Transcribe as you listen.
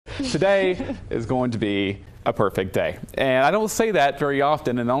today is going to be a perfect day. And I don't say that very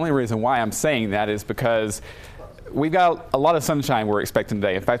often, and the only reason why I'm saying that is because we've got a lot of sunshine we're expecting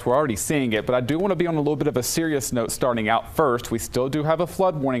today. In fact, we're already seeing it, but I do want to be on a little bit of a serious note starting out first. We still do have a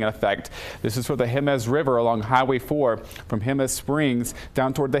flood warning in effect. This is for the Jemez River along Highway 4 from Jemez Springs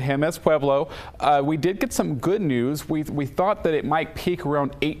down toward the Jemez Pueblo. We did get some good news. We thought that it might peak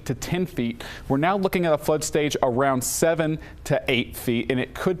around 8 to 10 feet. We're now looking at a flood stage around 7 to 8 feet, and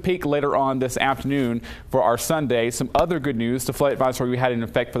it could peak later on this afternoon for our Sunday. Some other good news, the flood advisory we had in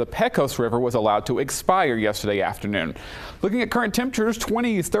effect for the Pecos River was allowed to expire yesterday afternoon. Looking at current temperatures,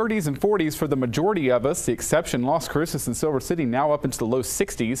 20s, 30s, and 40s for the majority of us. The exception, Las Cruces and Silver City now up into the low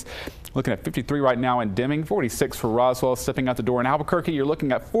 60s. Looking at 53 right now in Deming, 46 for Roswell. Stepping out the door in Albuquerque, you're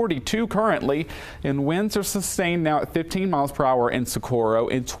looking at 42 currently. And winds are sustained now at 15 miles per hour in Socorro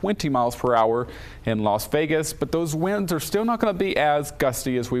and 20 miles per hour in Las Vegas. But those winds are still not going to be as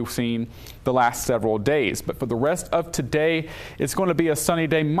gusty as we've seen the last several days. But for the rest of today, it's going to be a sunny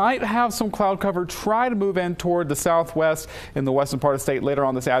day. Might have some cloud cover. Try to move in toward the southwest in the western part of the state later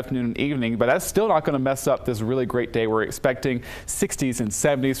on this afternoon and evening, but that's still not going to mess up this really great day. We're expecting 60s and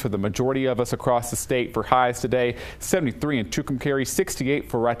 70s for the majority of us across the state for highs today. 73 in Tucumcari, 68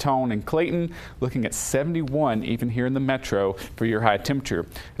 for Raton and Clayton, looking at 71 even here in the metro for your high temperature.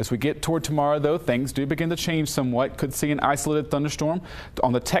 As we get toward tomorrow, though, things do begin to change somewhat. Could see an isolated thunderstorm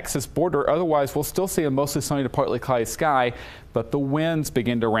on the Texas border. Otherwise, we'll still see a mostly sunny to partly cloudy sky, but the winds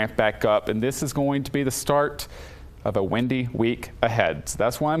begin to ramp back up, and this is going to be the start of a windy week ahead. So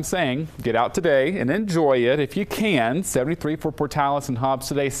that's why I'm saying get out today and enjoy it if you can. 73 for Portales and Hobbs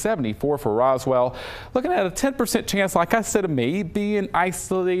today, 74 for Roswell. Looking at a 10% chance, like I said, it may be an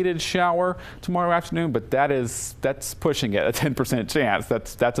isolated shower tomorrow afternoon, but that's pushing it, a 10% chance.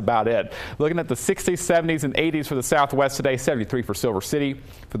 That's about it. Looking at the 60s, 70s, and 80s for the Southwest today, 73 for Silver City.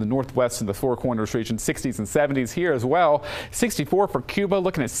 For the Northwest and the Four Corners region, 60s and 70s here as well. 64 for Cuba,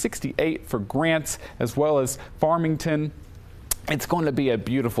 looking at 68 for Grant, as well as Farmington. It's going to be a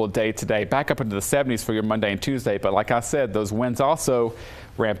beautiful day today. Back up into the 70s for your Monday and Tuesday. But like I said, those winds also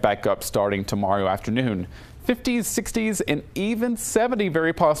ramp back up starting tomorrow afternoon. 50s, 60s, and even 70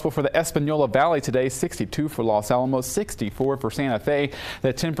 very possible for the Espanola Valley today. 62 for Los Alamos, 64 for Santa Fe.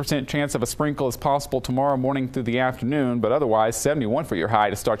 That 10% chance of a sprinkle is possible tomorrow morning through the afternoon, but otherwise 71 for your high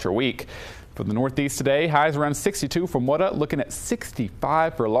to start your week. For the Northeast today, highs around 62 for Mora, looking at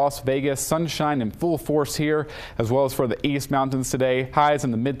 65 for Las Vegas. Sunshine in full force here, as well as for the East Mountains today. Highs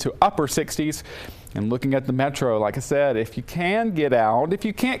in the mid to upper 60s. And looking at the metro, like I said, if you can get out, if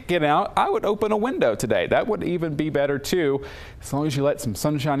you can't get out, I would open a window today. That would even be better too. As long as you let some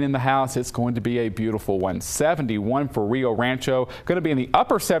sunshine in the house, it's going to be a beautiful one. 71 for Rio Rancho. Going to be in the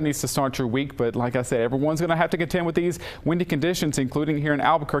upper 70s to start your week, but like I said, everyone's going to have to contend with these windy conditions, including here in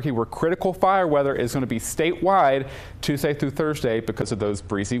Albuquerque, where critical fire weather is going to be statewide Tuesday through Thursday because of those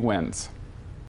breezy winds.